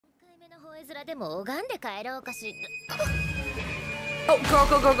Oh,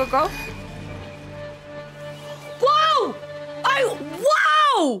 go. Whoa!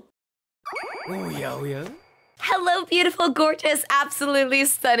 Wow! Oh yeah. Hello, beautiful, gorgeous, absolutely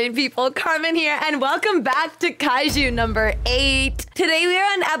stunning people. Carmen here, and welcome back to Kaiju number 8. Today we are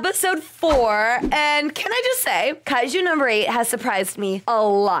on episode 4, and can I just say, Kaiju number 8 has surprised me a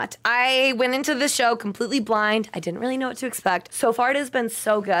lot. I went into the show completely blind. I didn't really know what to expect. So far, it has been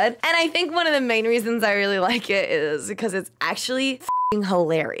so good, and I think one of the main reasons I really like it is because it's actually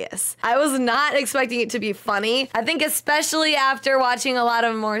hilarious. I was not expecting it to be funny. I think especially after watching a lot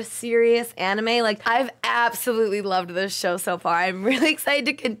of more serious anime, like I've absolutely loved this show so far. I'm really excited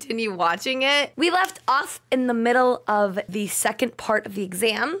to continue watching it. We left off in the middle of the second part of the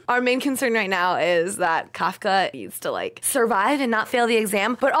exam. Our main concern right now is that Kafka needs to like survive and not fail the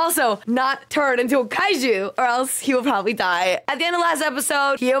exam, but also not turn into a kaiju or else he will probably die. At the end of last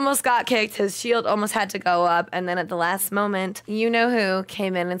episode, he almost got kicked. His shield almost had to go up, and then at the last moment, you know who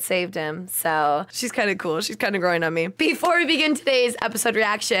came in and saved him. So she's kind of cool. She's kind of growing on me. Before we begin today's episode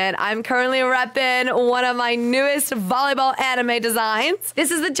reaction, I'm currently repping one of my newest volleyball anime designs. This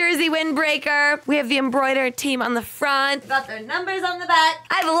is the jersey windbreaker. We have the embroidered team on the front. Got their numbers on the back.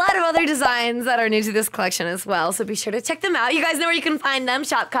 I have a lot of other designs that are new to this collection as well, so be sure to check them out. You guys know where you can find them.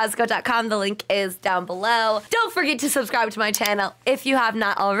 shopcosco.com. The link is down below. Don't forget to subscribe to my channel if you have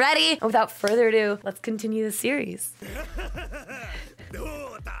not already. And without further ado, let's continue the series.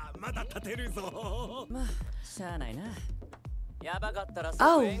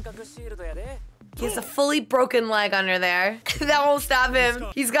 Oh, he has a fully broken leg under there. That won't stop him.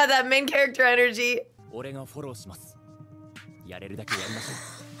 He's got that main character energy.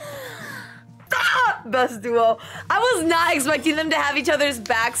 Best duo. I was not expecting them to have each other's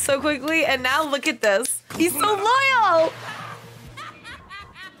backs so quickly, and now look at this. He's so loyal.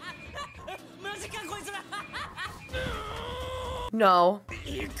 No.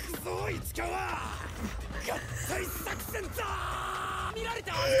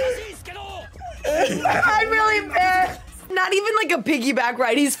 I'm really embarrassed. Not even like a piggyback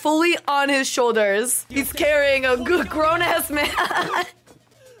ride. He's fully on his shoulders. He's carrying a good grown-ass man.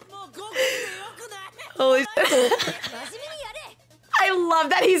 Holy shit. I love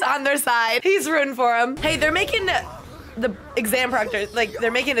that he's on their side. He's rooting for him. Hey, they're making the exam proctor, like, they're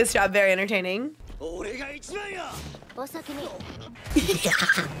making his job very entertaining.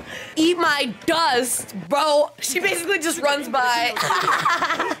 Eat my dust, bro. She basically just runs by.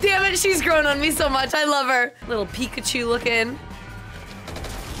 Damn it, she's grown on me so much. I love her. Little Pikachu looking.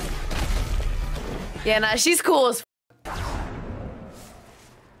 Yeah, nah, she's cool as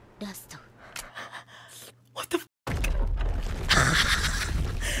What the What the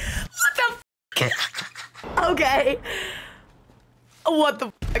Okay. What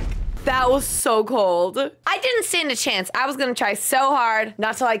the That was so cold. I didn't stand a chance. I was gonna try so hard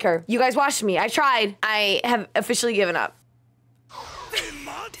not to like her. You guys watched me. I tried. I have officially given up.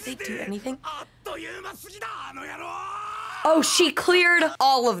 Did they do anything? Oh, she cleared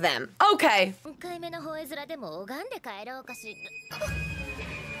all of them. Okay. Oh,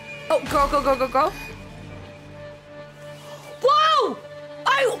 go. Whoa!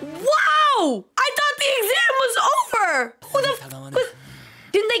 Wow! I thought the exam was over! Who the f-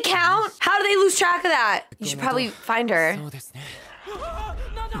 Didn't they count? How do they lose track of that? You should probably find her.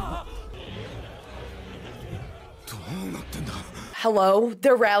 Hello?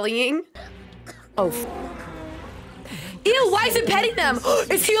 They're rallying? Oh. Ew, why is it petting them?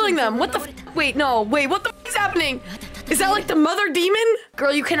 It's healing them. What the f? Wait, no. Wait, what the f is happening? Is that like the mother demon?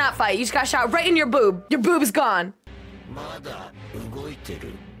 Girl, you cannot fight. You just got shot right in your boob. Your boob is gone.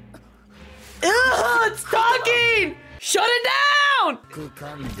 Ugh, it's talking! Shut it down!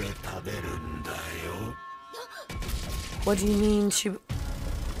 What do you mean she...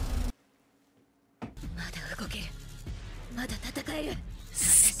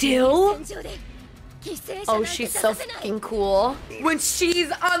 Still? Oh, she's so fucking cool. When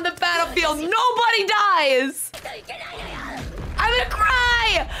she's on the battlefield, nobody dies! I'm gonna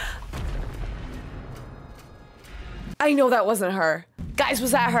cry! I know that wasn't her. Guys,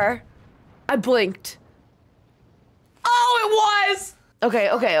 was that her? I blinked. Oh, it was! Okay.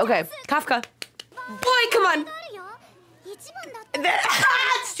 Kafka. Boy, come on.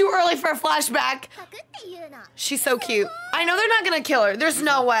 It's too early for a flashback. She's so cute. I know they're not gonna kill her. There's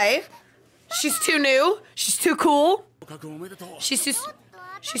no way. She's too new. She's too cool. She's too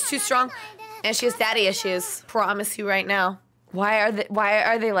strong. And she has daddy issues. Promise you right now. Why are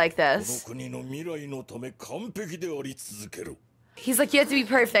they like this? He's like, you have to be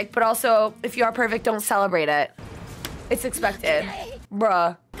perfect, but also, if you are perfect, don't celebrate it. It's expected.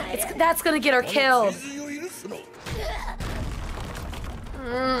 Bruh. That's gonna get her killed.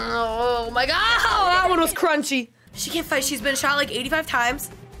 Oh my god, that one was crunchy. She can't fight, she's been shot like 85 times.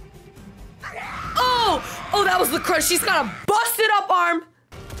 Oh, that was the crunch. She's got a busted up arm.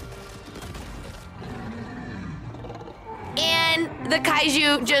 And the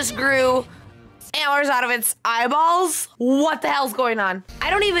kaiju just grew antlers out of its eyeballs. What the hell's going on? I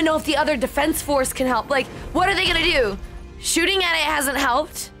don't even know if the other defense force can help. Like, what are they gonna do? Shooting at it hasn't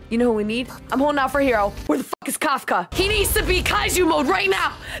helped. You know who we need? I'm holding out for Hero. Where the fuck is Kafka? He needs to be kaiju mode right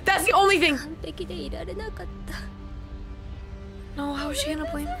now. That's the only thing. No, how is she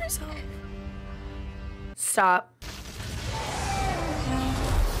gonna blame herself? Stop.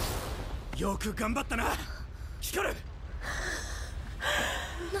 I'm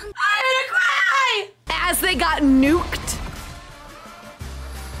gonna cry! As they got nuked.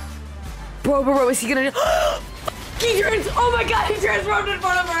 Bro, is he gonna do? Oh my god, he transformed in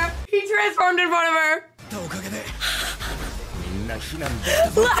front of her! He transformed in front of her!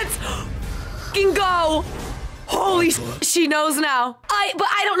 Let's fucking go! Holy shit, she knows now. But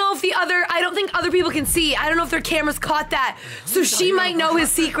I don't know if I don't think other people can see. I don't know if their cameras caught that. So she might know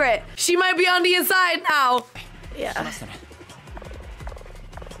his secret. She might be on the inside now. Yeah.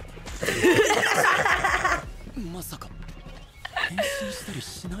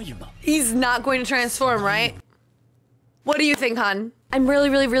 He's not going to transform, right? What do you think, hon? I'm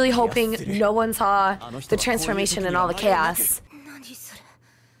really hoping no one saw the transformation and all the chaos.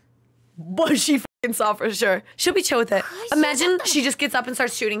 But she fucking saw for sure. She'll be chill with it. Imagine she just gets up and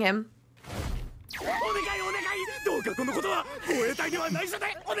starts shooting him.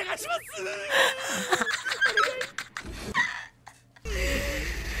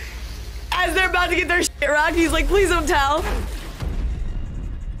 As they're about to get their shit rocked, he's like, please don't tell.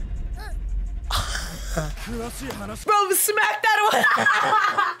 Bro, smack that away.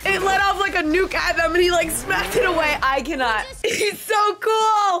 It let off like a nuke at them and he like smacked it away. I cannot. He's so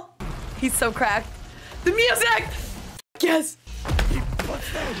cool. He's so cracked. The music! Yes.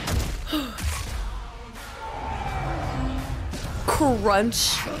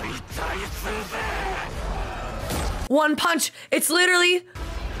 Crunch. One punch. It's literally...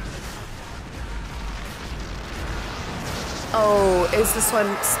 Oh, is this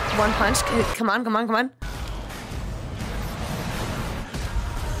one punch? Come on.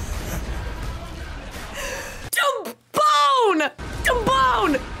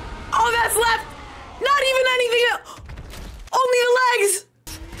 Bone! Oh, that's left! Not even anything else! Only the legs!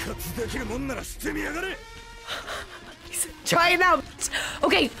 Try it now!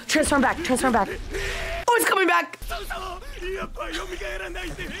 Okay, transform back. Oh, it's coming back!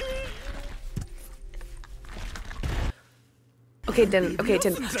 Okay, it didn't.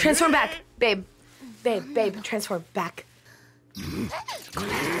 Transform back, babe, transform back.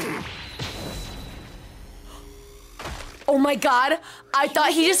 Oh my god, I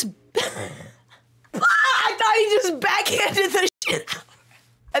thought he just backhanded the shit out.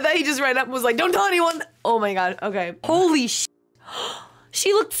 I thought he just ran up and was like, don't tell anyone. Oh my god, okay. Holy shit.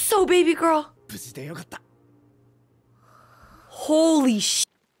 She looked so baby girl. Holy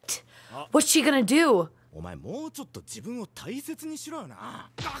shit. What's she gonna do?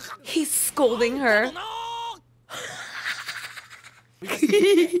 He's scolding her.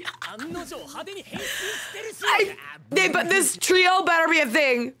 But this trio better be a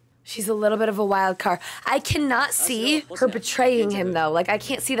thing. She's a little bit of a wild card. I cannot see her betraying him though. Like I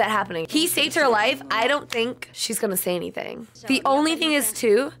can't see that happening. He saved her life. I don't think she's gonna say anything. The only thing is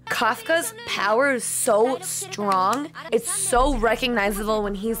too, Kafka's power is so strong. It's so recognizable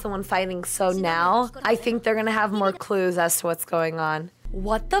when he's the one fighting. So now I think they're gonna have more clues as to what's going on.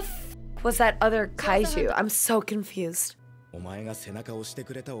 What the f was that other kaiju? I'm so confused.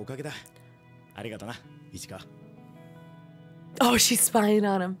 Oh, she's spying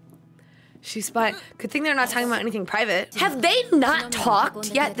on him. She's spying. Good thing they're not talking about anything private. Have they not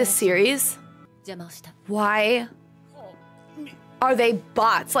talked yet this series? Why are they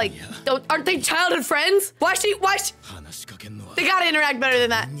bots? Like, aren't they childhood friends? Why she? They gotta interact better than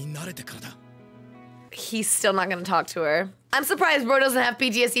that. He's still not gonna talk to her. I'm surprised bro doesn't have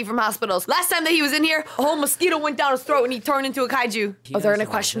PTSD from hospitals. Last time that he was in here, a whole mosquito went down his throat and he turned into a kaiju. Oh, they're gonna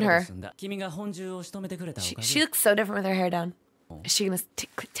question her. She looks so different with her hair down. Is she gonna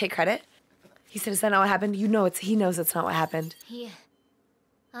take credit? He said, is that not what happened? You know he knows it's not what happened.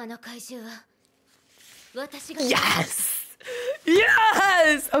 Yes!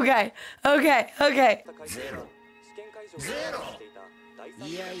 Yes! Okay.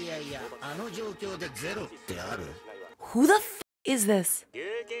 Who the f is this?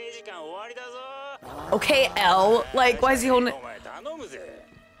 Okay, L. Like, why is he holding it?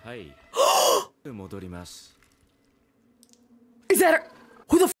 はい戻ります Is that her?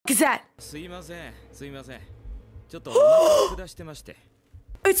 Who the f is that? すいませんちょっとお腹下してまして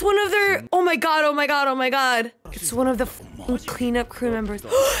It's one of their. Oh my god! Oh my god! Oh my god! It's one of the cleanup crew members.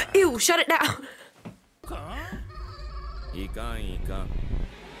 Ew! Shut it down. いかんいかん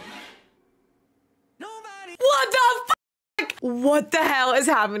What the fuck? What the hell is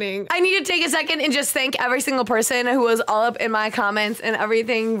happening? I need to take a second and just thank every single person who was all up in my comments and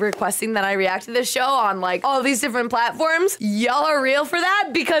everything requesting that I react to this show on like all these different platforms. Y'all are real for that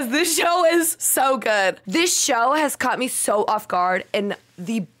because this show is so good. This show has caught me so off guard in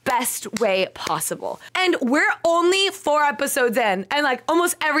the best way possible. And we're only 4 episodes in, and like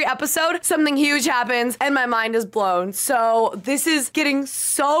almost every episode, something huge happens and my mind is blown. So this is getting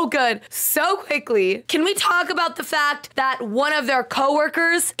so good so quickly. Can we talk about the fact that one of their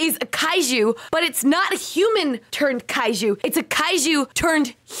coworkers is a kaiju, but it's not a human turned kaiju. It's a kaiju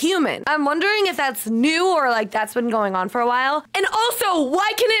turned human. I'm wondering if that's new or like that's been going on for a while. And also,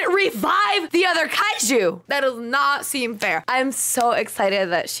 why can it revive the other kaiju? That does not seem fair. I'm so excited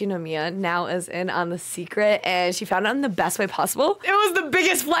that Shinomiya now is in on the secret and she found out in the best way possible. It was the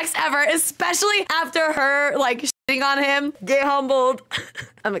biggest flex ever, especially after her like shitting on him. Get humbled.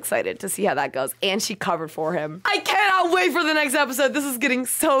 I'm excited to see how that goes. And she covered for him. I cannot wait for the next episode. This is getting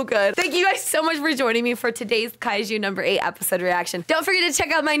so good. Thank you guys so much for joining me for today's Kaiju number 8 episode reaction. Don't forget to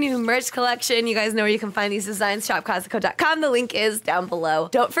check out my new merch collection. You guys know where you can find these designs, shopkazuko.com. The link is down below.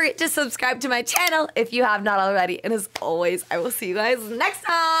 Don't forget to subscribe to my channel if you have not already. And as always, I will see you guys next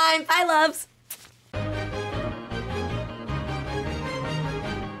time. Bye, loves.